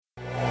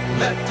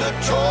Let the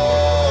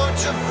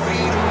torch of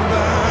freedom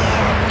burn.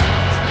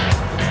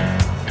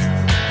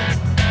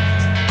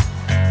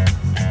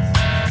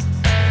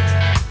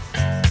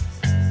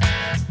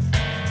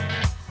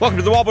 Welcome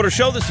to the Wallbuilders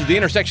Show. This is the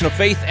intersection of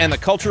faith and the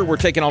culture. We're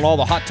taking on all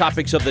the hot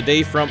topics of the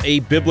day from a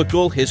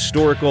biblical,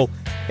 historical,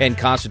 and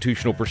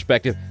constitutional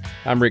perspective.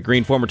 I'm Rick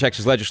Green, former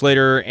Texas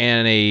legislator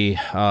and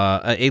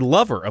a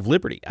lover of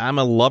liberty. I'm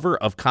a lover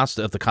of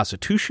the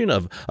Constitution,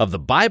 of the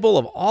Bible,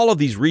 of all of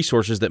these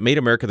resources that made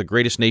America the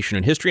greatest nation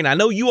in history, and I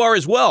know you are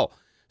as well.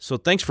 So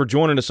thanks for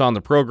joining us on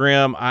the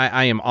program.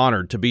 I am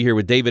honored to be here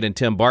with David and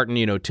Tim Barton.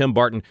 You know, Tim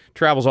Barton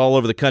travels all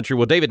over the country.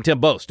 Well, David and Tim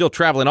both still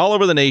traveling all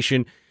over the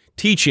nation,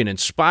 teaching,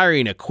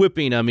 inspiring,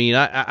 equipping. I mean,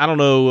 I don't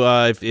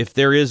know if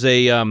there is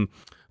a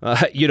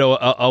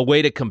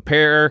way to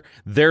compare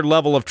their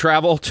level of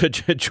travel to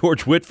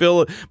George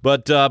Whitefield,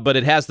 but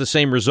it has the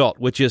same result,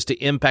 which is to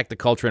impact the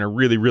culture in a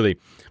really, really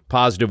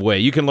positive way.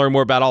 You can learn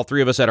more about all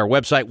three of us at our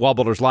website,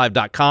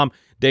 wallbuilderslive.com.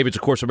 David's,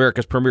 of course,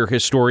 America's premier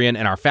historian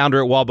and our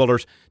founder at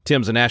Wallbuilders.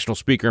 Tim's a national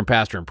speaker and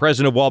pastor and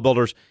president of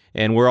Wallbuilders,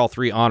 and we're all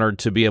three honored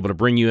to be able to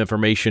bring you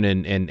information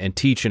and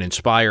teach and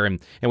inspire, and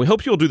we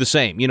hope you'll do the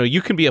same. You know,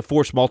 you can be a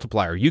force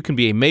multiplier. You can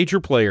be a major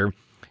player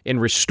in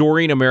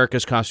restoring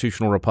America's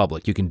constitutional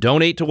republic. You can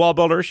donate to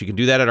Wallbuilders. You can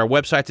do that at our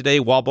website today,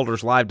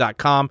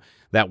 wallbuilderslive.com.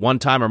 That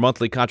one-time or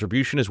monthly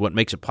contribution is what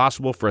makes it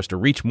possible for us to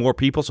reach more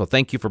people, so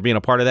thank you for being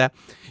a part of that.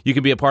 You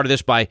can be a part of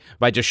this by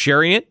just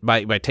sharing it,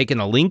 by taking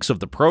the links of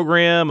the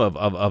program,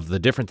 of the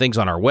different things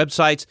on our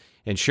websites,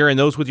 and sharing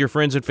those with your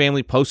friends and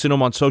family, posting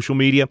them on social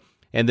media,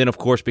 and then, of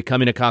course,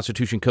 becoming a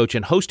Constitution coach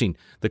and hosting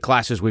the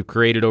classes we've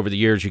created over the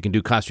years. You can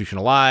do Constitution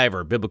Alive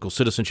or Biblical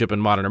Citizenship in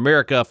Modern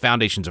America,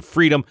 Foundations of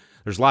Freedom.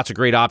 There's lots of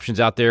great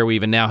options out there. We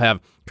even now have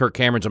Kirk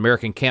Cameron's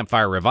American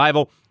Campfire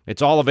Revival.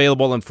 It's all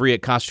available and free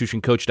at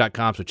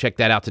constitutioncoach.com, so check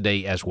that out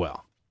today as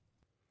well.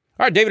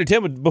 All right, David and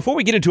Tim, before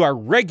we get into our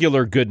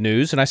regular good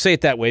news, and I say it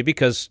that way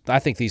because I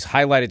think these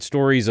highlighted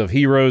stories of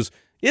heroes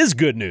is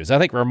good news. I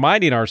think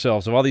reminding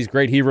ourselves of all these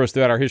great heroes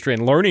throughout our history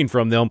and learning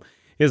from them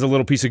is a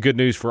little piece of good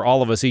news for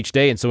all of us each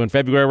day. And so in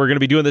February, we're going to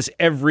be doing this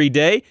every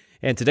day.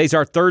 And today's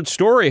our third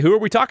story. Who are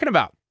we talking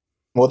about?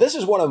 Well, this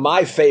is one of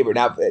my favorite.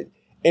 Now,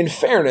 in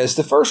fairness,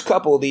 the first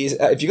couple of these,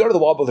 if you go to the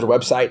Wallbuilder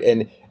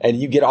website and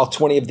you get all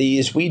 20 of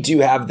these, we do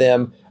have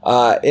them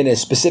in a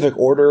specific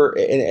order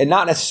and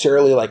not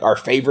necessarily like our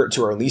favorite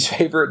to our least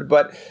favorite.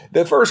 But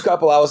the first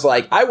couple, I was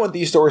like, I want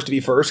these stories to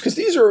be first because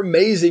these are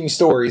amazing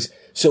stories.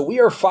 So we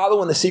are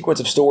following the sequence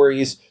of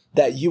stories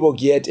that you will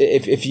get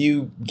if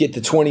you get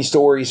the 20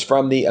 stories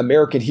from the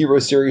American Hero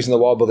series on the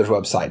Wallbuilders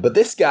website. But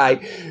this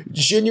guy,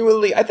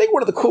 genuinely, I think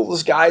one of the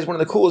coolest guys, one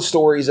of the coolest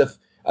stories of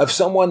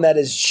someone that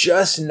is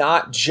just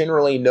not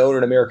generally known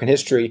in American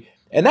history,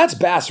 and that's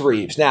Bass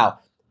Reeves. Now,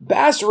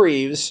 Bass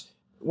Reeves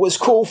was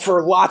cool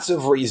for lots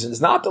of reasons,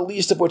 not the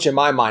least of which in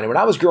my mind. And when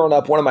I was growing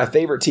up, one of my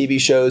favorite TV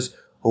shows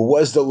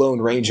was The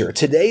Lone Ranger.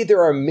 Today,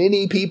 there are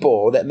many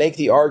people that make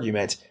the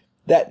argument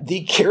that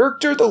the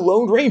character, the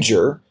Lone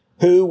Ranger,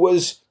 who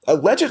was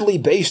allegedly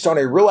based on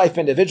a real-life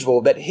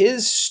individual, that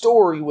his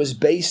story was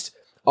based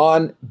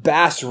on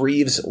Bass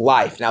Reeves'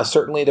 life. Now,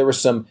 certainly there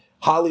was some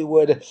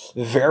Hollywood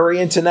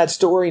variant in that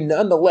story.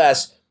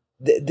 Nonetheless,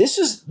 this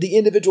is the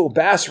individual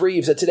Bass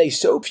Reeves that today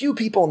so few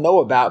people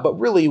know about, but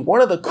really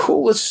one of the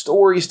coolest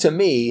stories to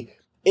me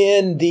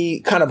in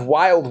the kind of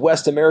Wild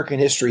West American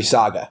history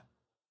saga.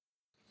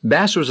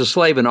 Bass was a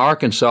slave in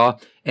Arkansas,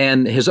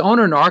 and his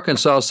owner in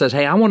Arkansas says,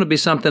 hey, I want to be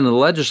something in the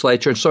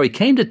legislature. And so he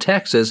came to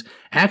Texas,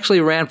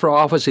 actually ran for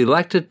office,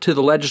 elected to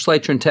the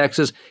legislature in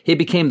Texas. He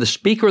became the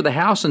Speaker of the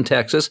House in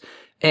Texas.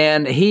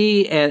 And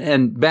he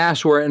and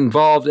Bass were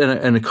involved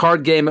in a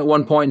card game at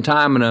one point in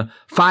time, and a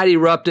fight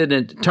erupted,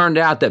 and it turned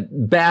out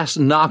that Bass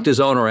knocked his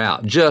owner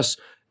out, just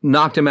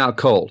knocked him out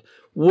cold.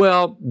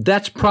 Well,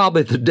 that's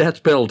probably the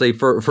death penalty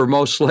for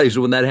most slaves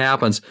when that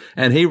happens.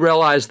 And he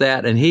realized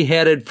that, and he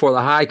headed for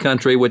the high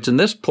country, which in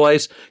this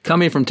place,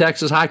 coming from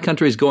Texas, high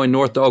country is going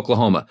north to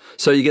Oklahoma.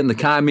 So you get in the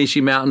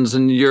Kiamichi Mountains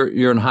and you're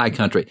in high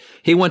country.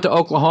 He went to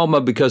Oklahoma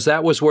because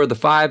that was where the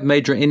 5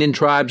 major Indian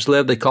tribes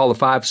lived. They call the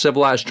 5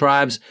 civilized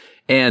tribes.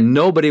 And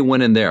nobody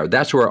went in there.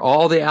 That's where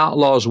all the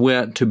outlaws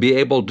went to be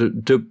able to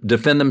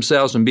defend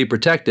themselves and be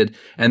protected.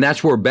 And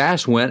that's where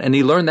Bass went, and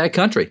he learned that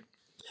country.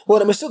 Well,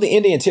 and it was still the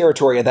Indian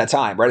Territory at that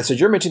time, right? So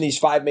you're mentioning these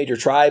 5 major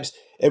tribes.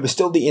 It was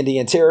still the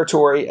Indian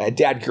Territory.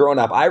 Dad, growing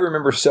up, I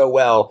remember so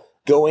well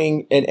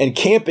going and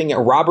camping at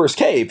Robbers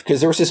Cave because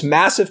there was this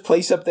massive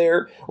place up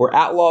there where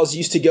outlaws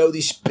used to go,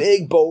 these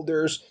big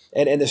boulders,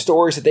 and the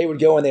stories that they would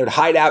go and they would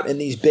hide out in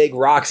these big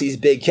rocks, these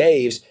big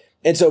caves.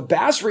 And so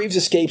Bass Reeves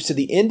escapes to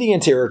the Indian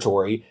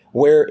Territory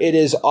where it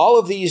is all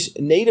of these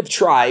native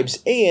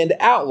tribes and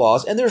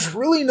outlaws, and there's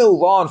really no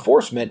law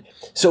enforcement.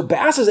 So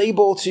Bass is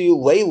able to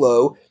lay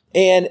low,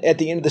 and at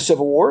the end of the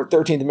Civil War,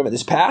 13th Amendment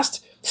is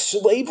passed,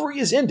 slavery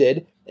is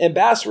ended, and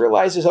Bass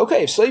realizes,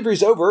 okay, if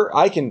slavery's over,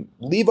 I can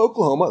leave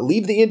Oklahoma,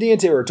 leave the Indian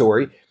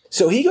Territory.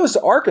 So he goes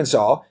to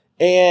Arkansas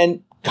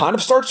and kind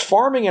of starts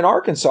farming in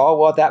Arkansas.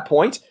 Well, at that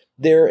point,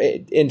 there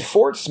in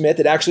Fort Smith,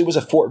 it actually was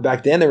a fort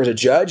back then. There was a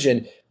judge,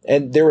 and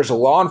and there was a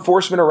law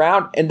enforcement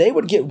around, and they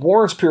would get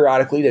warrants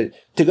periodically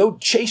to go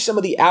chase some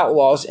of the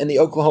outlaws in the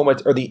Oklahoma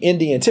or the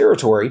Indian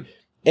Territory.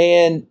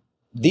 And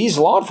these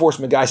law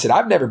enforcement guys said,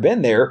 I've never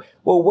been there.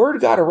 Well, word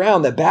got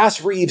around that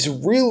Bass Reeves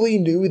really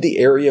knew the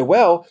area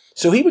well.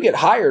 So he would get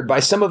hired by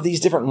some of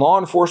these different law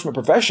enforcement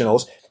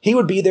professionals. He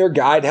would be their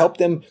guide, help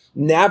them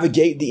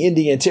navigate the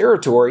Indian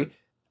Territory.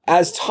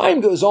 As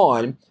time goes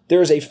on,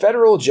 there's a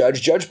federal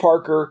judge, Judge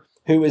Parker,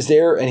 who is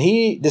there, and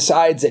he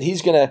decides that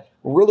he's going to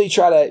really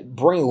try to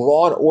bring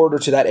law and order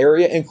to that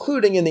area,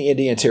 including in the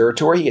Indian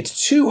Territory. He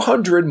gets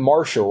 200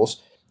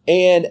 marshals.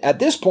 And at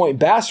this point,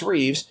 Bass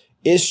Reeves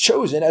is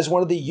chosen as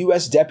one of the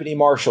U.S. deputy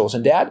marshals.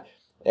 And Dad,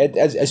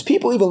 as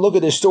people even look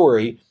at this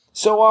story,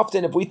 so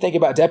often if we think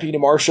about deputy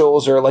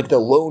marshals or like the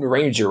Lone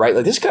Ranger, right?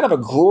 Like this is kind of a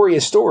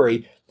glorious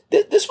story.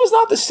 This was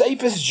not the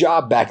safest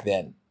job back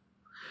then.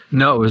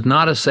 No, it was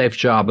not a safe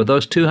job. Of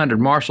those 200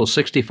 marshals,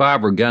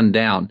 65 were gunned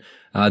down.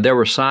 There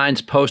were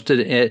signs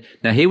posted.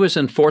 Now, he was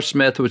in Fort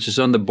Smith, which is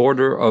on the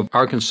border of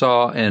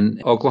Arkansas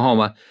and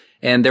Oklahoma.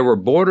 And there were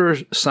border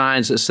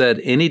signs that said,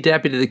 any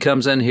deputy that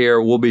comes in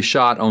here will be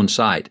shot on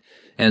sight.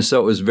 And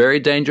so it was a very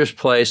dangerous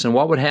place. And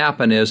what would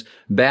happen is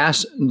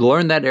Bass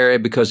learned that area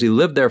because he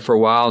lived there for a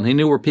while and he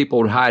knew where people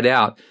would hide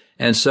out.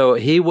 And so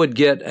he would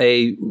get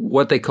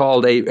what they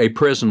called a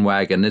prison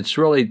wagon. It's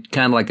really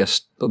kind of like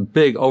a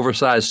big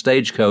oversized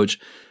stagecoach.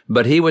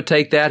 But he would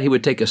take that. He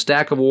would take a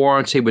stack of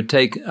warrants. He would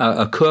take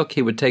a cook.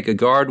 He would take a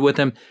guard with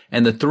him.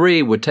 And the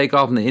three would take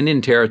off in the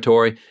Indian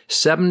Territory,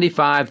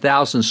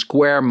 75,000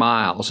 square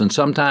miles. And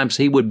sometimes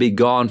he would be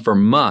gone for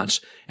months.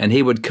 And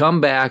he would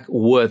come back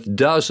with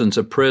dozens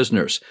of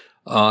prisoners.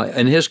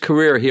 In his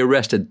career, he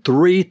arrested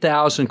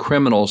 3,000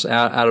 criminals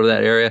out of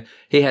that area.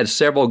 He had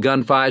several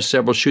gunfights,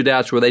 several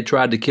shootouts where they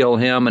tried to kill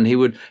him, and he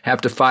would have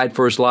to fight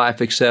for his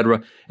life,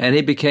 etc. And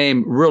he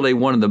became really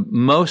one of the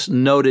most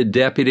noted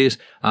deputies.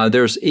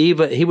 He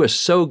was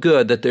so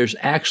good that there's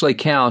actually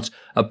counts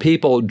of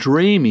people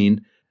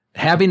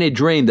having a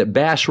dream that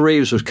Bass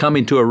Reeves was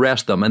coming to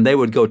arrest them, and they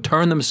would go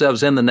turn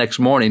themselves in the next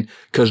morning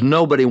because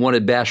nobody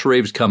wanted Bass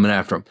Reeves coming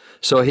after him.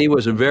 So he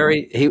was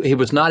he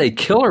was not a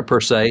killer per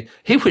se.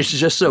 He was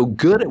just so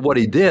good at what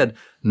he did,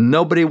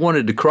 nobody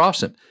wanted to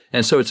cross him.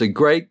 And so it's a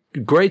great,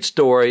 great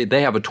story.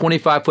 They have a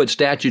 25-foot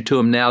statue to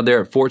him now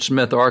there at Fort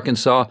Smith,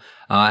 Arkansas.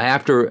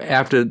 After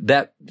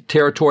that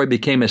territory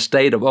became a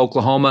state of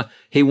Oklahoma,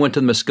 he went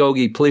to the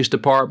Muskogee Police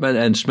Department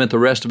and spent the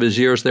rest of his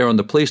years there on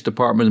the police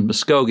department in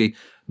Muskogee.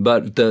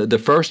 But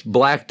the first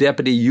black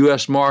deputy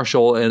U.S.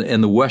 Marshal in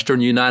the western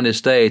United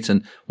States,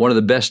 and one of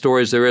the best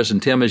stories there is.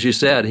 And Tim, as you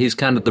said, he's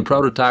kind of the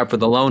prototype for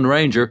the Lone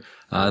Ranger.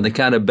 They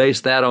kind of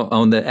based that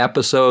on the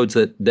episodes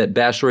that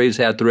Bass Reeves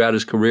had throughout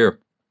his career.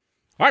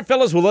 All right,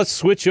 fellas, well, let's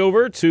switch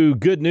over to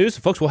good news.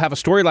 Folks, we'll have a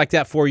story like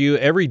that for you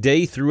every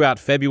day throughout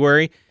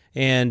February.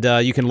 And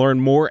you can learn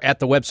more at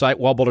the website,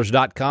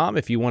 wallbuilders.com.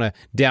 If you want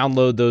to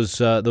download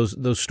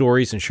those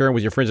stories and share them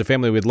with your friends and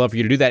family, we'd love for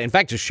you to do that. In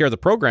fact, just share the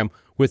program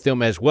with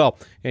them as well.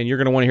 And you're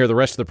going to want to hear the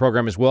rest of the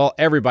program as well.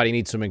 Everybody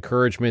needs some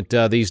encouragement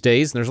these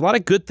days. And there's a lot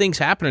of good things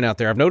happening out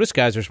there. I've noticed,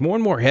 guys, there's more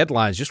and more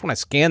headlines. Just when I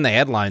scan the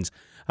headlines,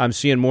 I'm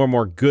seeing more and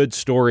more good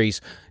stories,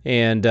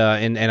 and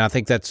I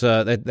think that's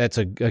a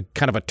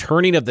kind of a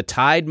turning of the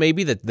tide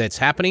maybe that's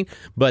happening.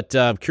 But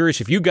I'm curious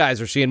if you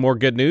guys are seeing more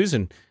good news,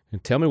 and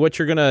tell me what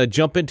you're going to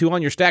jump into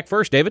on your stack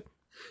first, David.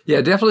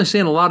 Yeah, definitely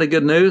seeing a lot of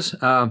good news.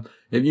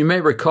 You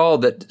may recall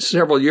that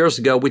several years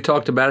ago we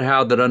talked about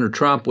how that under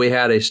Trump we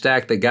had a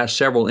stack that got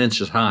several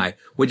inches high.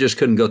 We just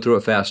couldn't go through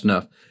it fast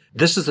enough.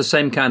 This is the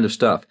same kind of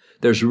stuff.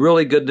 There's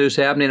really good news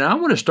happening. And I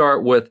want to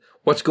start with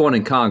what's going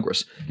in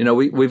Congress. You know,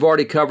 we've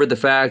already covered the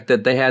fact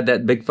that they had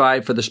that big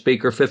fight for the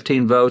speaker,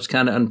 15 votes,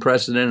 kind of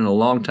unprecedented in a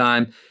long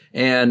time.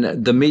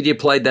 And the media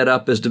played that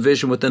up as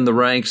division within the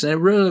ranks. And it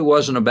really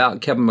wasn't about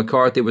Kevin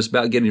McCarthy. It was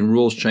about getting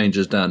rules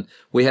changes done.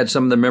 We had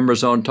some of the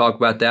members on talk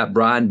about that.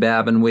 Brian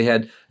Babin. We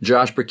had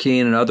Josh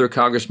Burkeen and other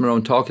congressmen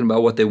on talking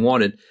about what they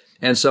wanted.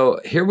 And so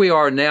here we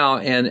are now,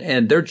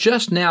 and they're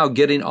just now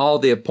getting all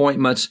the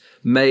appointments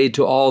made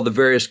to all the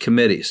various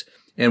committees.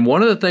 And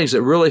one of the things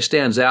that really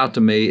stands out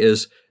to me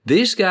is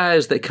these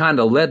guys that kind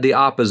of led the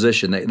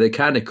opposition, they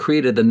kind of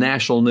created the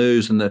national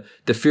news and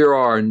the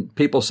furor, and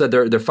people said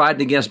they're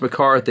fighting against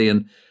McCarthy.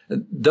 And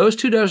those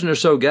 24 or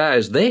so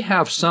guys, they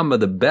have some of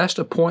the best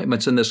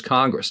appointments in this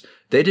Congress.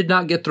 They did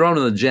not get thrown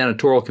in the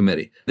janitorial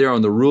committee. They're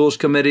on the rules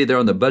committee. They're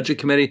on the budget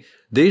committee.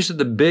 These are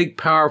the big,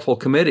 powerful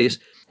committees.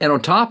 And on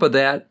top of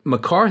that,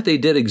 McCarthy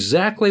did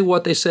exactly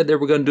what they said they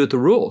were going to do with the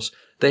rules.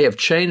 They have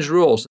changed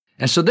rules.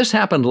 And so this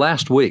happened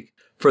last week.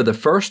 For the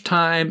first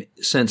time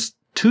since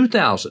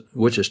 2000,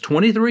 which is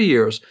 23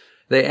 years,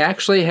 they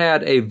actually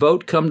had a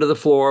vote come to the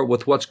floor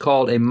with what's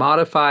called a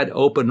modified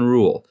open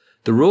rule.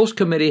 The Rules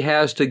Committee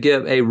has to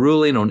give a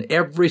ruling on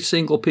every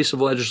single piece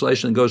of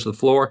legislation that goes to the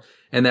floor,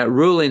 and that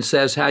ruling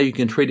says how you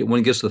can treat it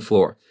when it gets to the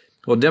floor.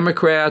 Well,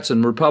 Democrats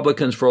and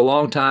Republicans for a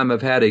long time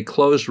have had a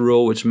closed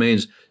rule, which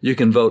means you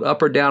can vote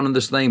up or down on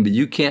this thing, but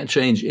you can't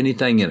change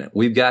anything in it.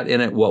 We've got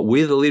in it what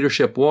we, the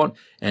leadership, want,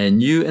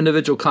 and you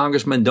individual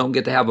congressmen don't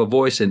get to have a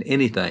voice in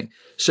anything.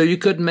 So you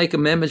couldn't make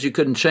amendments. You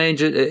couldn't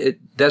change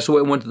it. That's the way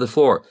it went to the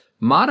floor.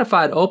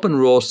 Modified open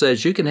rule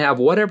says you can have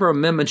whatever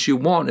amendments you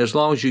want as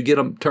long as you get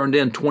them turned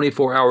in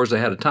 24 hours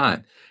ahead of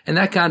time. And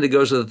that kind of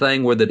goes to the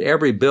thing where that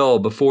every bill,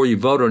 before you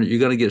vote on it, you're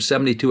going to get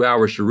 72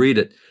 hours to read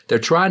it. They're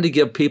trying to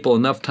give people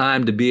enough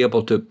time to be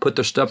able to put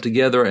their stuff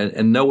together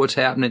and know what's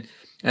happening.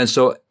 And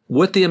so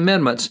with the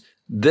amendments,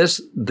 this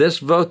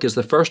vote is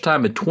the first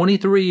time in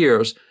 23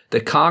 years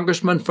that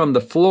congressmen from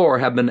the floor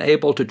have been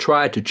able to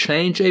try to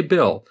change a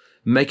bill,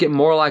 make it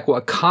more like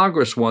what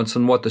Congress wants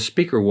and what the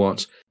speaker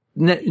wants.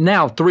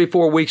 Now,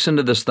 3-4 weeks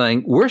into this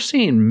thing, we're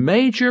seeing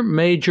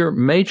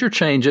major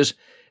changes.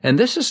 And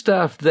this is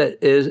stuff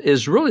that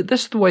is really,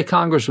 this is the way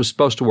Congress was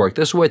supposed to work.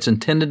 This is the way it's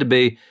intended to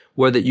be,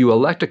 where that you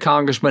elect a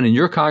congressman and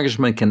your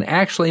congressman can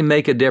actually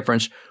make a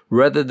difference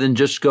rather than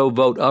just go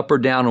vote up or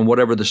down on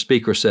whatever the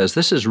speaker says.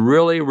 This is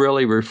really,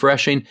 really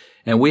refreshing,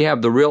 and we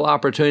have the real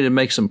opportunity to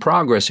make some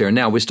progress here.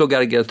 Now, we still got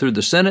to get it through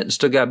the Senate and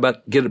still got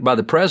to get it by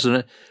the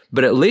president,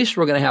 but at least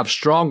we're going to have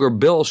stronger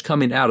bills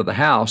coming out of the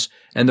House,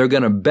 and they're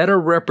going to better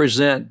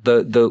represent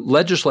the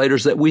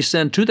legislators that we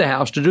send to the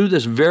House to do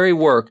this very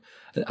work.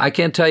 I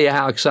can't tell you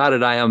how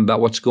excited I am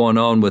about what's going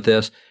on with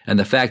this, and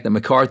the fact that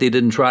McCarthy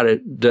didn't try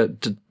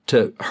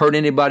to hurt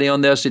anybody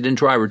on this. He didn't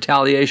try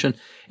retaliation.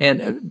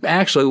 And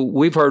actually,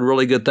 we've heard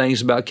really good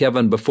things about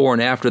Kevin before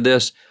and after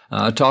this.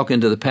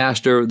 Talking to the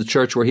pastor of the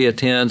church where he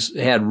attends,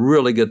 had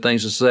really good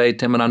things to say.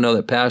 Tim and I know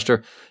that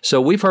pastor.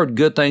 So we've heard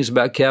good things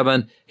about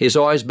Kevin. He's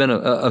always been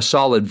a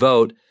solid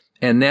vote.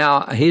 And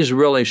now he's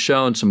really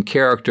shown some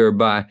character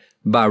by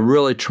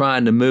really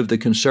trying to move the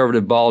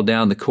conservative ball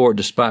down the court,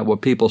 despite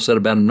what people said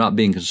about him not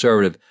being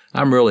conservative.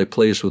 I'm really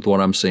pleased with what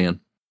I'm seeing.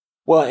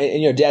 Well,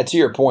 and Dad, to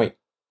your point,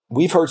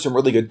 we've heard some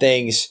really good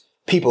things,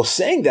 people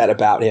saying that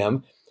about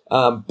him,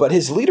 but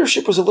his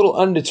leadership was a little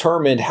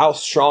undetermined how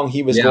strong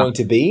he was going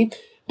to be,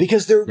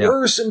 because there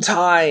were some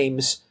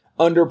times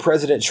under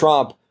President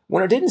Trump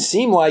when it didn't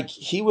seem like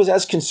he was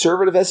as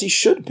conservative as he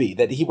should be,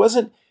 that he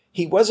wasn't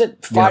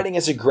fighting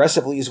as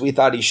aggressively as we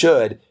thought he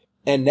should.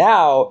 And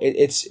now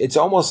it's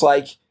almost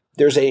like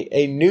there's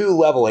a new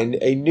level,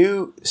 a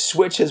new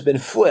switch has been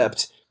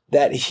flipped,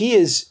 that he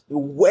is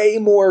way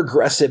more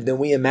aggressive than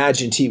we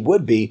imagined he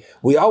would be.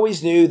 We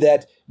always knew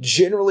that,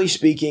 generally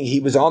speaking, he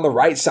was on the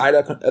right side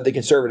of the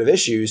conservative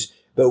issues,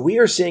 but we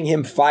are seeing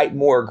him fight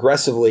more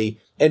aggressively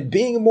and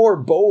being more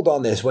bold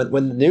on this. When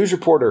the news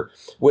reporter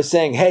was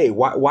saying, hey,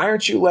 why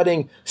aren't you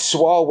letting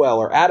Swalwell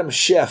or Adam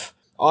Schiff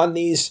on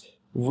these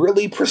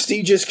really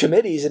prestigious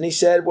committees? And he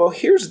said, well,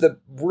 here's the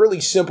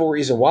really simple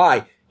reason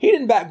why. He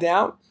didn't back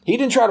down. He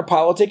didn't try to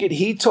politic it.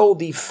 He told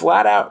the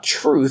flat out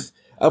truth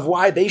of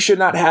why they should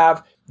not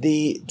have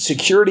the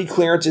security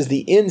clearances,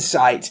 the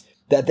insight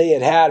that they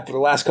had for the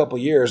last couple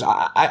of years.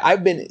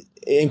 I've been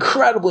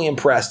incredibly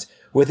impressed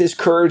with his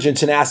courage and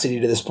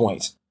tenacity to this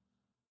point.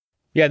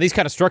 Yeah, these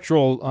kind of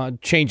structural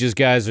changes,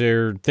 guys,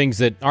 are things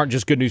that aren't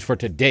just good news for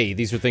today.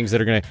 These are things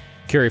that are going to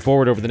carry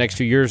forward over the next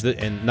 2 years,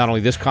 and not only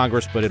this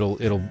Congress, but it'll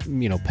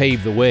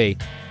pave the way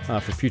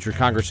for future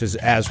Congresses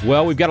as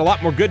well. We've got a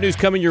lot more good news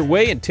coming your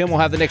way, and Tim will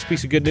have the next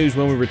piece of good news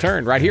when we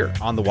return right here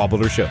on The Wall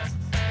Builder Show.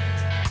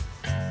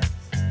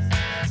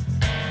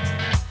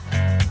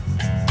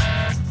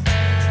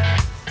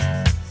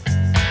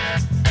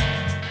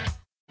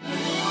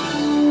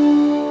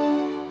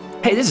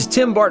 Hey, this is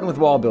Tim Barton with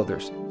Wall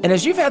Builders. And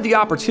as you've had the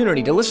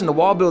opportunity to listen to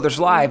Wall Builders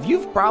Live,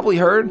 you've probably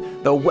heard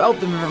the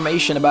wealth of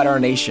information about our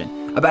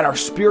nation, about our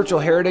spiritual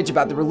heritage,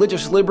 about the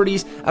religious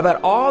liberties,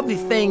 about all the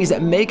things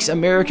that makes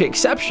America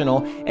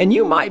exceptional. And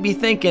you might be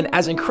thinking,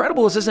 as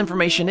incredible as this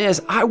information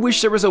is, I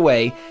wish there was a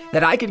way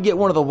that I could get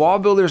one of the Wall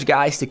Builders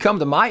guys to come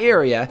to my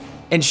area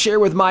and share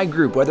with my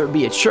group, whether it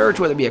be a church,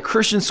 whether it be a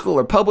Christian school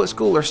or public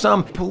school or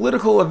some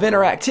political event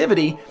or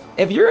activity.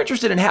 If you're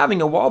interested in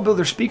having a Wall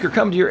Builder speaker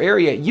come to your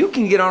area, you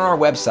can get on our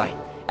website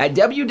at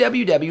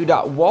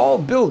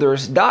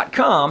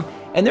www.wallbuilders.com,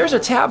 and there's a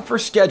tab for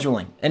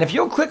scheduling. And if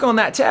you'll click on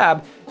that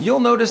tab,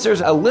 you'll notice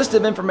there's a list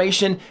of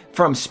information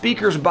from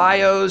speakers'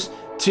 bios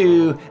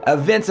to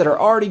events that are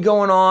already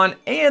going on,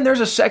 and there's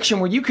a section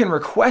where you can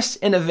request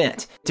an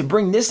event to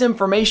bring this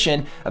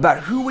information about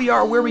who we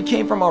are, where we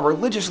came from, our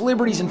religious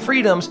liberties and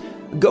freedoms.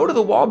 Go to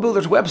the Wall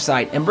Builders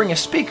website and bring a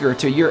speaker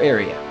to your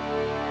area.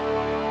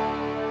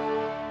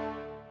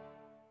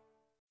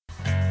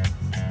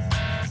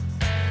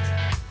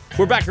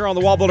 We're back here on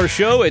the Wall Builder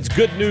Show. It's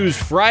Good News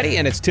Friday,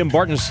 and it's Tim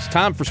Barton's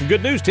time for some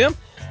good news. Tim?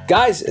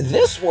 Guys,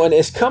 this one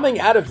is coming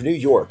out of New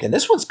York, and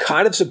this one's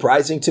kind of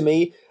surprising to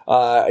me.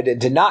 I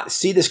did not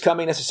see this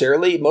coming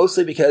necessarily,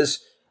 mostly because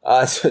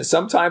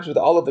sometimes with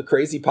all of the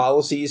crazy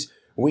policies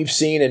we've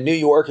seen in New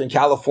York and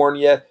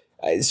California,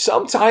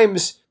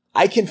 sometimes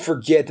I can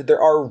forget that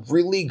there are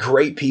really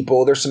great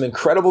people. There's some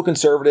incredible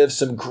conservatives,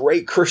 some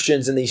great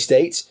Christians in these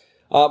states.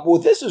 Well,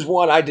 this is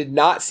one I did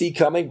not see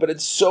coming, but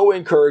it's so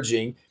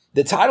encouraging.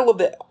 The title of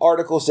the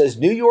article says,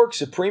 New York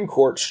Supreme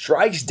Court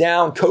strikes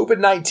down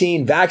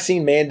COVID-19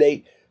 vaccine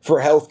mandate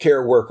for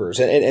healthcare workers.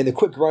 And the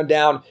quick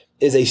rundown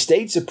is a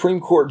state Supreme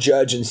Court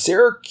judge in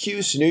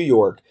Syracuse, New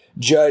York,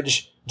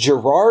 Judge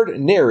Gerard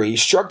Neri,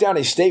 struck down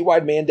a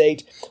statewide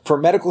mandate for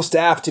medical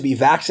staff to be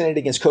vaccinated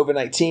against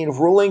COVID-19,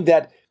 ruling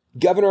that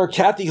Governor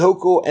Kathy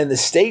Hochul and the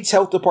state's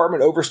health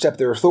department overstepped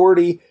their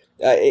authority.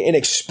 In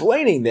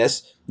explaining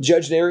this,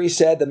 Judge Neri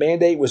said the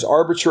mandate was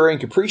arbitrary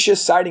and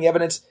capricious, citing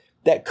evidence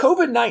that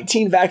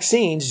COVID-19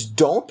 vaccines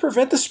don't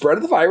prevent the spread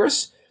of the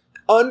virus,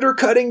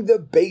 undercutting the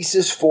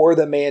basis for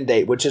the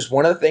mandate, which is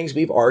one of the things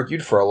we've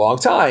argued for a long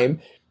time,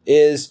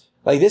 is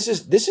like this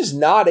is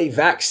not a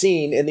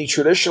vaccine in the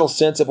traditional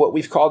sense of what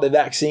we've called a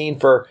vaccine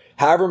for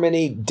however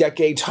many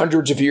decades,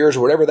 hundreds of years,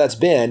 or whatever that's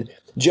been.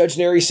 Judge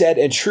Neri said,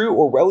 in true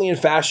Orwellian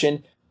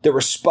fashion, the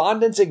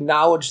respondents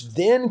acknowledged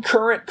then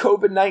current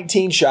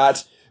COVID-19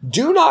 shots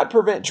do not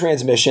prevent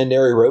transmission,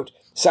 Neri wrote,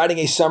 citing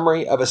a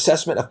summary of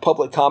assessment of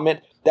public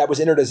comment that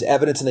was entered as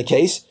evidence in the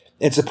case.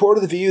 In support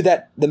of the view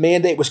that the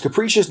mandate was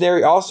capricious,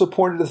 Neri also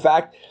pointed to the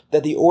fact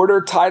that the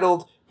order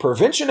titled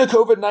Prevention of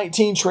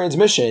COVID-19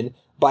 Transmission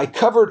by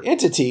Covered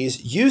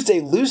Entities used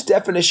a loose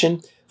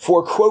definition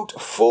for, quote,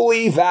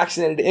 fully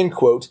vaccinated, end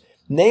quote,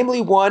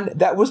 namely one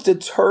that was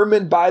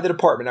determined by the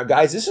department. Now,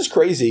 guys, this is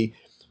crazy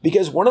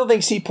because one of the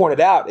things he pointed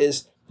out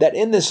is that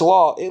in this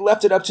law, it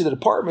left it up to the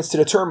departments to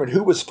determine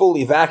who was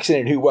fully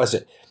vaccinated and who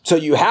wasn't. So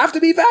you have to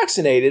be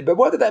vaccinated, but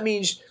whether that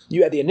means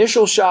you had the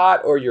initial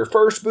shot or your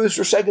first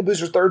booster, second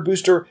booster, third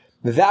booster,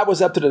 that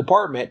was up to the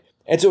department.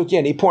 And so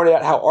again, he pointed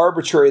out how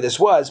arbitrary this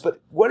was.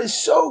 But what is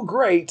so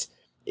great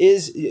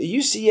is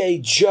you see a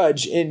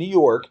judge in New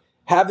York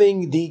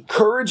having the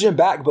courage and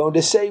backbone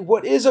to say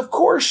what is, of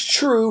course,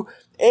 true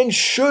and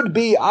should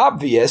be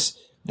obvious,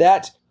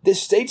 that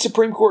this state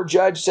Supreme Court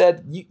judge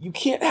said you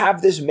can't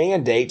have this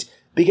mandate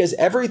because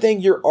everything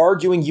you're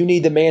arguing you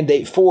need the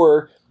mandate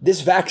for,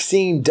 this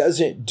vaccine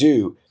doesn't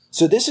do.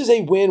 So this is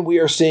a win we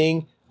are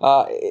seeing.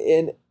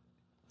 And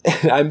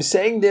I'm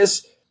saying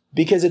this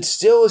because it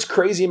still is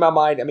crazy in my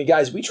mind. I mean,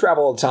 guys, we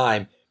travel all the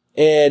time.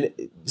 And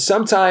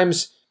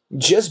sometimes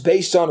just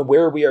based on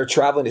where we are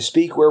traveling to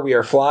speak, where we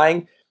are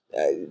flying,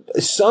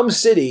 some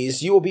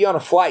cities, you will be on a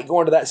flight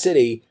going to that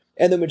city,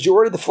 and the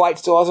majority of the flight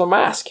still has a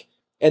mask.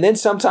 And then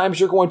sometimes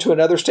you're going to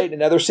another state,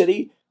 another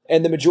city,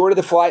 and the majority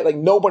of the flight, like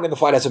nobody in the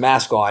flight has a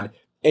mask on.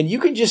 And you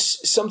can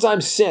just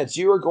sometimes sense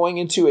you are going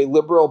into a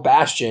liberal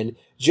bastion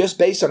just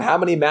based on how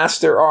many masks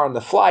there are on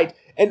the flight.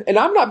 And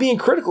I'm not being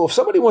critical. If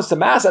somebody wants to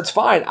mask, that's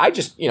fine. I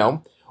just,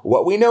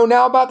 what we know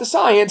now about the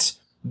science,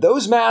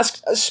 those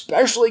masks,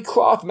 especially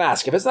cloth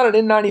masks, if it's not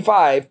an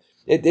N95,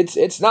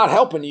 it's not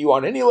helping you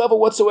on any level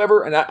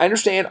whatsoever. And I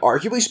understand,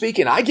 arguably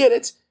speaking, I get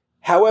it.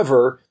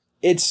 However,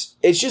 it's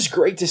just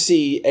great to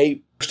see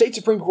a state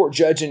Supreme Court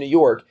judge in New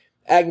York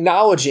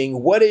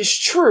acknowledging what is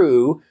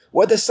true,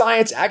 what the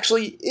science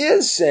actually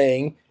is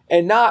saying,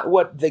 and not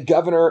what the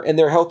governor and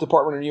their health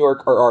department in New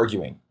York are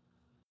arguing.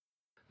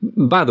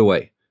 By the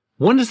way,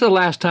 when is the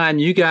last time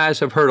you guys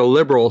have heard a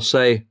liberal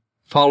say,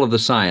 follow the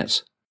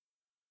science?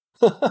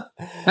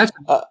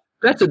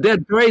 That's a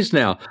dead phrase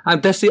now.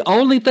 That's the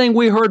only thing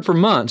we heard for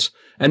months.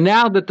 And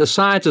now that the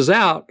science is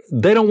out,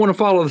 they don't want to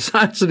follow the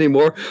science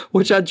anymore,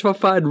 which I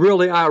find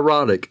really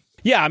ironic.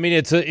 Yeah, I mean,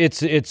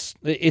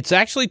 it's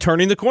actually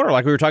turning the corner,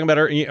 like we were talking about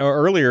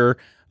earlier.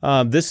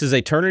 This is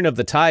a turning of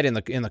the tide in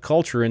the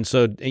culture, and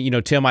so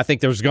Tim, I think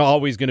there's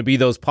always going to be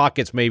those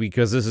pockets, maybe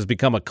because this has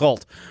become a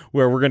cult,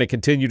 where we're going to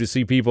continue to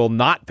see people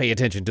not pay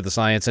attention to the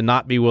science and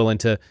not be willing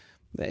to.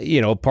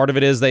 Part of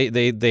it is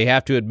they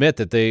have to admit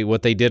that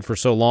what they did for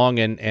so long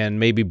and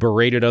maybe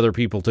berated other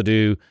people to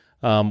do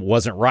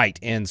wasn't right.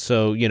 And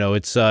so,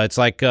 it's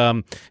like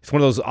it's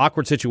one of those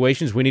awkward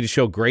situations. We need to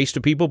show grace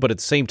to people, but at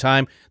the same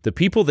time, the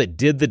people that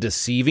did the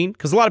deceiving,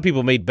 because a lot of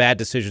people made bad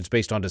decisions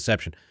based on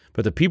deception,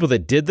 but the people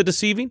that did the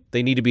deceiving,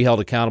 they need to be held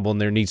accountable,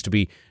 and there needs to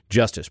be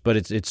justice.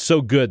 But it's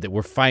so good that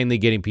we're finally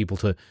getting people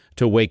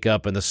to wake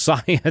up, and the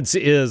science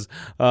is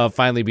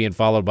finally being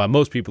followed by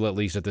most people, at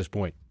least at this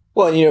point.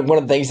 Well, one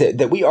of the things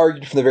that we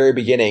argued from the very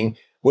beginning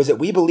was that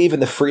we believe in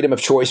the freedom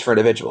of choice for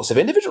individuals. If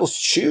individuals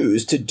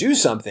choose to do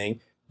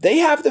something, they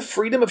have the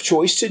freedom of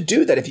choice to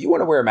do that. If you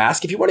want to wear a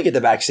mask, if you want to get the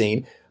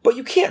vaccine, but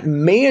you can't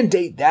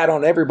mandate that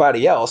on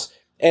everybody else.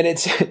 And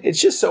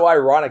it's just so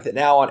ironic that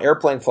now on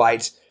airplane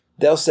flights,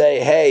 they'll say,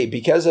 hey,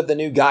 because of the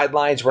new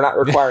guidelines, we're not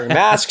requiring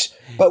masks,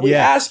 but we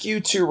ask you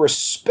to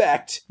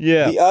respect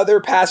the other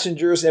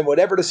passengers and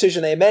whatever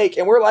decision they make.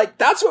 And we're like,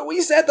 that's what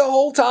we said the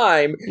whole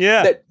time.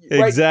 Yeah,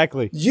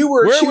 exactly. You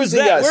were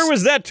choosing us. Where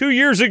was that 2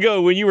 years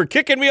ago when you were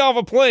kicking me off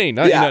a plane?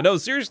 No,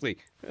 seriously.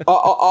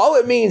 All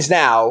it means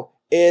now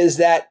is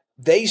that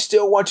they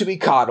still want to be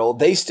coddled.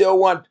 They still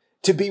want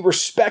to be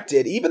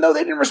respected. Even though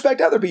they didn't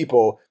respect other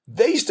people,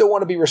 they still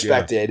want to be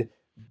respected. Yeah.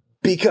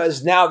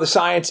 Because now the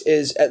science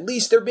is, at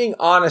least they're being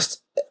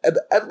honest,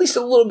 at least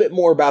a little bit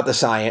more about the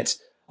science.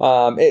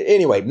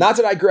 Anyway, not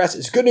to digress,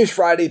 it's Good News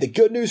Friday. The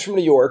good news from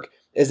New York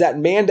is that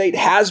mandate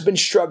has been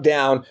struck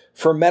down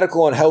for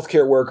medical and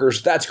healthcare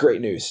workers. That's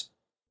great news.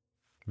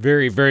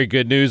 Very, very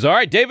good news. All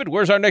right, David,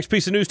 where's our next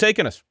piece of news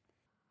taking us?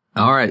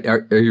 All right.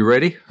 Are you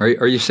ready?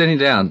 Are you sitting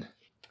down?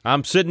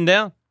 I'm sitting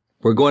down.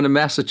 We're going to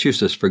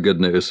Massachusetts for good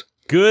news.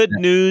 Good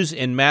news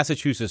in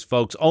Massachusetts,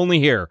 folks. Only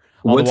here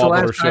on When's the the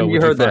Wallbuilder last Show time you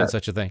would heard you find that?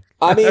 such a thing.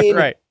 I mean,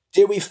 Right.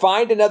 Did we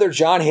find another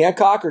John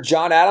Hancock or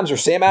John Adams or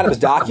Sam Adams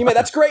document?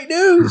 That's great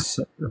news.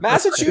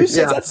 Massachusetts,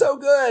 Yeah. that's so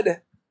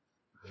good.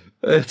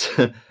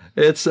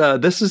 It's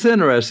this is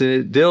interesting.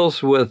 It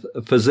deals with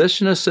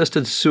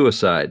physician-assisted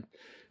suicide.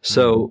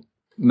 So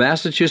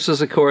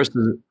Massachusetts, of course,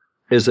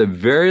 is a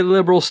very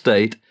liberal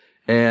state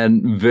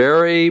and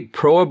very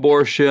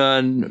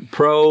pro-abortion,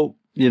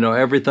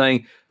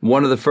 everything.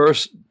 One of the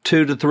first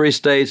 2 to 3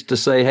 states to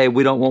say, "Hey,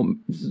 we don't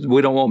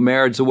want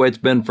marriage the way it's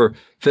been for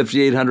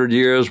 5,800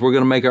 years. We're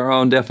going to make our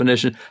own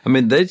definition." I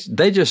mean,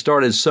 they just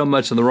started so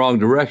much in the wrong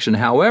direction.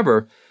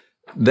 However,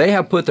 they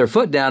have put their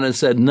foot down and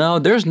said, "No,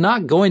 there's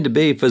not going to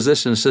be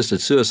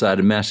physician-assisted suicide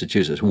in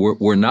Massachusetts.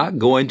 We're not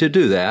going to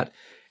do that."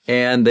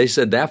 And they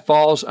said that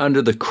falls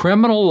under the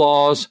criminal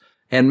laws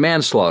and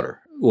manslaughter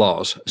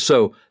laws.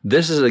 So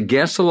this is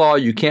against the law.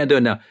 You can't do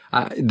it now.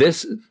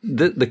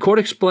 The court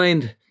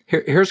explained.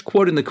 Here's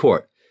quoting the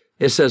court.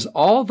 It says,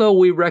 "Although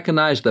we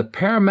recognize the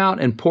paramount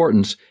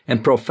importance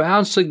and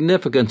profound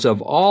significance of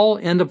all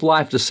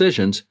end-of-life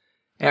decisions,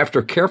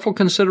 after careful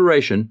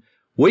consideration,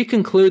 we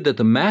conclude that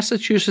the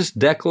Massachusetts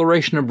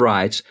Declaration of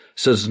Rights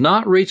does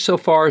not reach so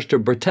far as to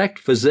protect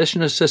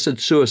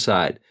physician-assisted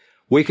suicide.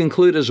 We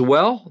conclude as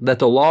well that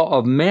the law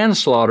of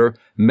manslaughter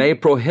may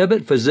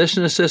prohibit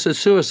physician-assisted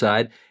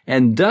suicide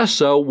and does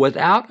so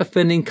without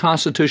offending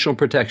constitutional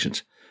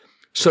protections."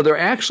 So they're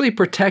actually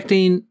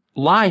protecting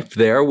life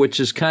there,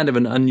 which is kind of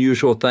an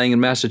unusual thing in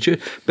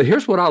Massachusetts. But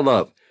here's what I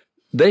love.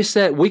 They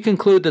said, "We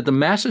conclude that the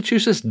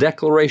Massachusetts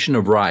Declaration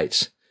of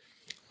Rights."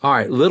 All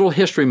right, little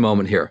history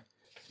moment here.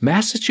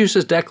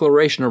 Massachusetts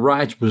Declaration of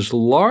Rights was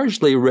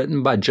largely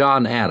written by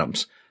John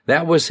Adams.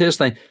 That was his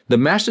thing. The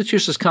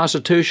Massachusetts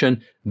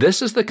Constitution,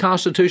 this is the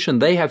Constitution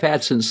they have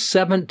had since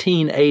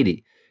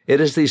 1780. It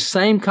is the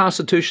same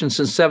Constitution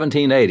since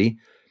 1780.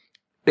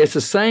 It's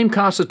the same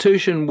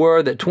Constitution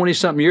where that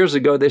 20-something years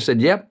ago they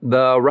said, "Yep,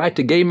 the right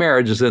to gay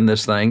marriage is in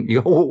this thing."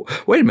 You go,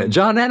 wait a minute,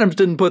 John Adams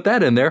didn't put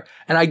that in there.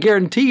 And I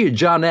guarantee you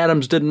John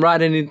Adams didn't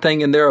write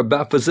anything in there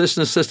about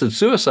physician-assisted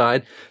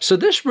suicide. So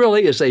this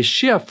really is a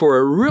shift for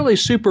a really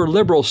super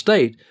liberal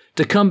state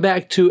to come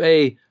back to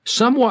a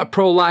somewhat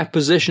pro-life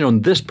position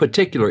on this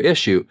particular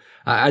issue.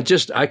 I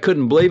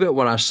couldn't believe it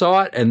when I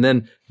saw it. And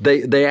then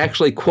they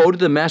actually quoted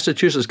the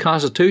Massachusetts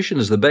Constitution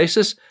as the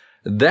basis.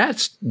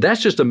 That's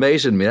just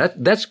amazing to me.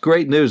 That's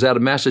great news out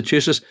of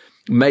Massachusetts.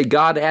 May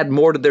God add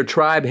more to their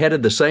tribe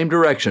headed the same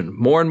direction.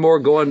 More and more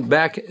going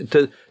back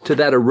to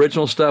that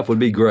original stuff would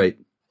be great.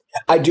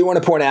 I do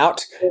want to point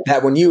out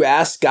that when you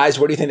asked, guys,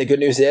 what do you think the good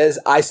news is?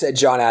 I said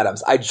John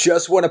Adams. I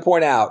just want to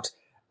point out,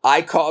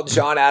 I called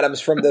John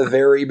Adams from the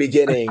very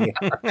beginning,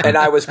 and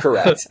I was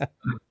correct.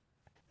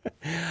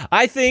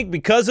 I think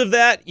because of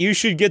that, you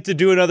should get to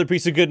do another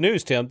piece of good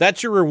news, Tim.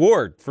 That's your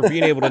reward for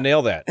being able to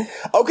nail that.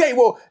 Okay,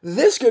 well,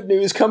 this good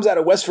news comes out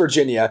of West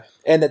Virginia,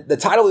 and the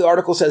title of the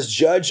article says,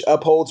 "Judge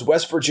upholds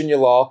West Virginia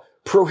law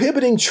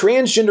prohibiting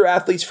transgender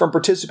athletes from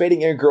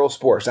participating in girls'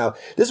 sports." Now,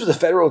 this was a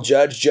federal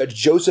judge, Judge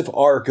Joseph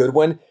R.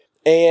 Goodwin,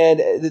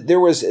 and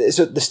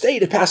so the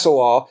state had passed a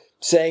law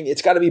saying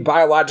it's got to be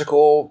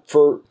biological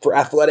for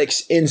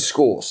athletics in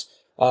schools.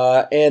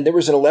 And there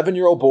was an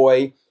 11-year-old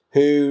boy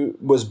who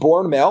was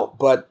born male,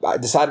 but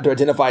decided to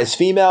identify as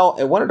female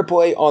and wanted to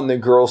play on the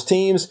girls'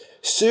 teams,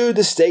 sued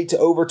the state to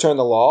overturn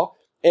the law.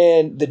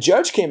 And the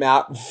judge came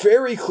out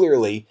very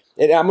clearly,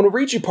 and I'm going to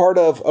read you part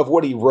of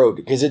what he wrote,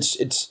 because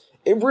it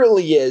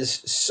really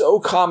is so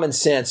common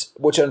sense,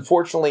 which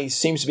unfortunately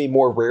seems to be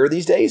more rare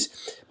these days.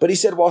 But he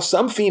said, while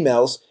some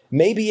females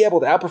may be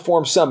able to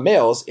outperform some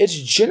males, it's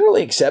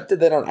generally accepted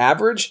that on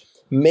average,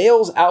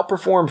 males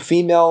outperform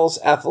females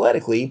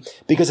athletically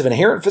because of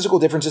inherent physical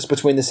differences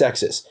between the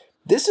sexes.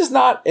 This is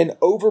not an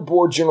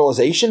overboard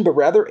generalization, but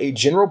rather a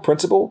general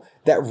principle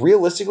that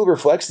realistically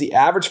reflects the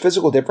average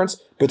physical difference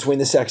between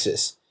the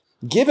sexes.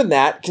 Given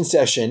that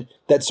concession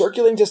that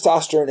circulating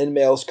testosterone in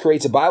males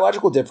creates a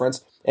biological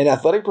difference in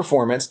athletic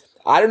performance,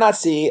 I do not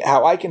see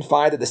how I can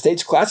find that the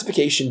state's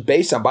classification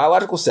based on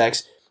biological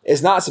sex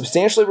is not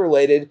substantially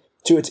related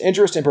to its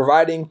interest in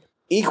providing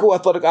equal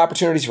athletic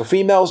opportunities for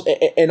females.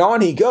 And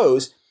on he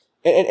goes.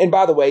 And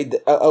by the way,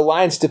 the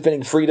Alliance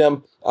Defending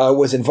Freedom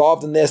was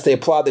involved in this. They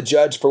applaud the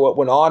judge for what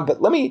went on.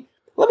 But let me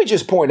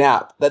just point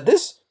out that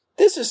this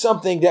is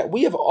something that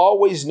we have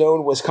always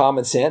known was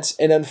common sense.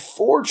 And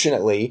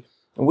unfortunately,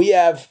 we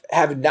have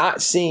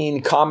not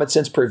seen common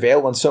sense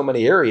prevail in so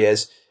many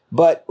areas.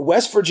 But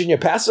West Virginia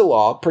passed a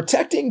law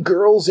protecting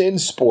girls in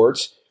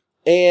sports,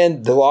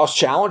 and the law's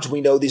challenged.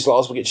 We know these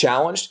laws will get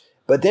challenged.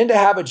 But then to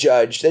have a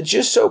judge that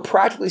just so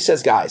practically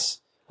says, guys,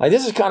 like,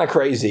 this is kind of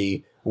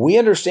crazy. We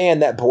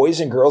understand that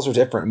boys and girls are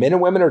different. Men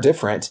and women are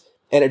different.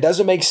 And it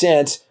doesn't make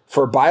sense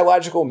for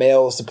biological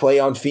males to play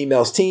on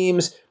females'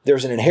 teams.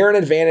 There's an inherent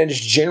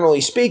advantage,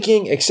 generally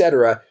speaking,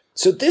 etc.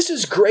 So this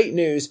is great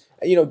news.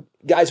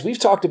 Guys, we've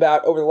talked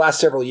about over the last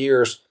several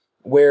years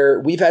where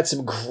we've had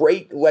some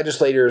great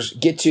legislators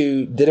get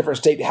to the different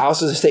state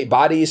houses and state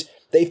bodies.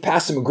 They've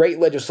passed some great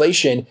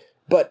legislation,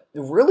 but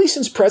really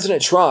since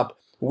President Trump,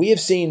 we have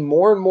seen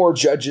more and more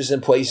judges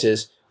in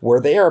places where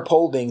they are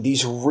upholding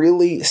these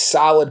really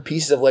solid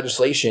pieces of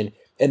legislation.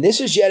 And this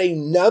is yet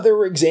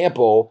another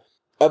example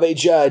of a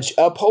judge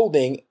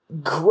upholding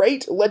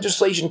great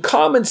legislation,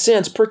 common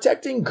sense,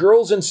 protecting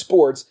girls in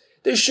sports.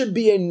 This should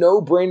be a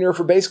no-brainer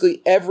for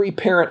basically every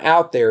parent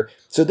out there.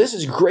 So this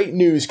is great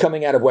news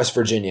coming out of West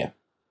Virginia.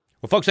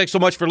 Well, folks, thanks so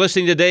much for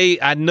listening today.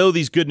 I know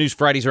these Good News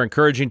Fridays are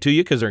encouraging to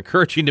you because they're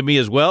encouraging to me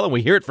as well, and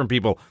we hear it from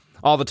people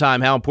all the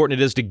time how important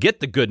it is to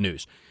get the good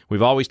news.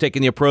 We've always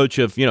taken the approach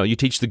of, you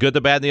teach the good, the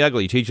bad, and the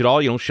ugly. You teach it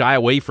all. You don't shy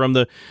away from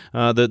the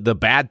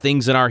bad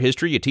things in our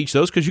history. You teach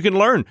those because you can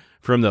learn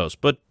from those.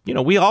 But,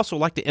 we also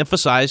like to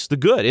emphasize the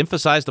good,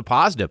 emphasize the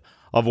positive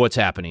of what's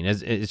happening.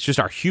 It's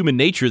just our human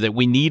nature that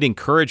we need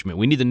encouragement.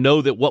 We need to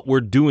know that what we're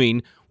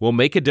doing will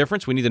make a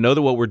difference. We need to know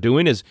that what we're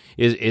doing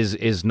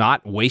is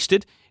not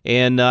wasted.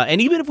 And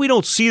even if we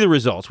don't see the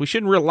results, we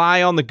shouldn't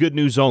rely on the good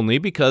news only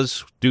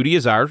because duty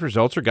is ours,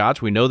 results are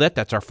God's. We know that.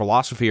 That's our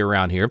philosophy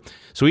around here.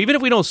 So even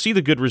if we don't see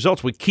the good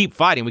results, we keep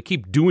fighting. We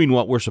keep doing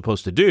what we're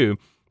supposed to do.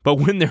 But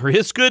when there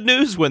is good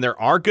news, when there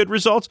are good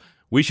results,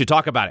 we should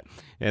talk about it.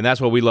 And that's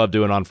what we love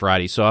doing on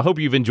Friday. So I hope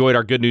you've enjoyed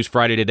our Good News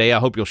Friday today. I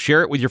hope you'll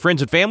share it with your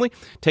friends and family.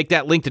 Take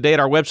that link today at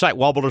our website,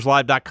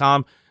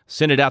 wallbuilderslive.com.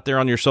 Send it out there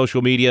on your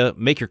social media.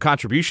 Make your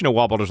contribution to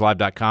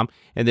wallbuilderslive.com.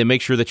 And then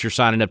make sure that you're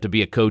signing up to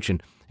be a coach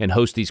and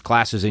host these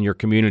classes in your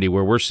community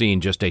where we're seeing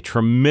just a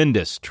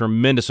tremendous,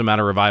 tremendous amount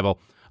of revival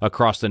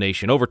across the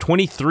nation. Over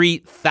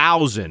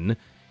 23,000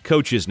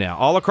 coaches now,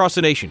 all across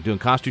the nation, doing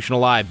Constitutional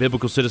Live,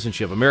 Biblical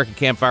Citizenship, American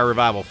Campfire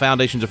Revival,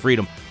 Foundations of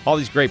Freedom, all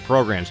these great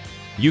programs.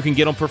 You can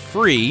get them for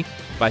free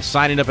by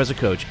signing up as a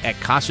coach at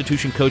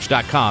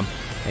constitutioncoach.com,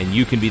 and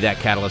you can be that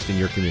catalyst in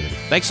your community.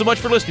 Thanks so much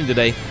for listening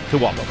today to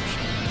Wall Builders.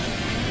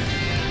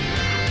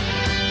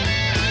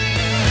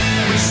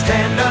 We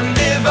stand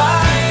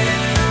undivided.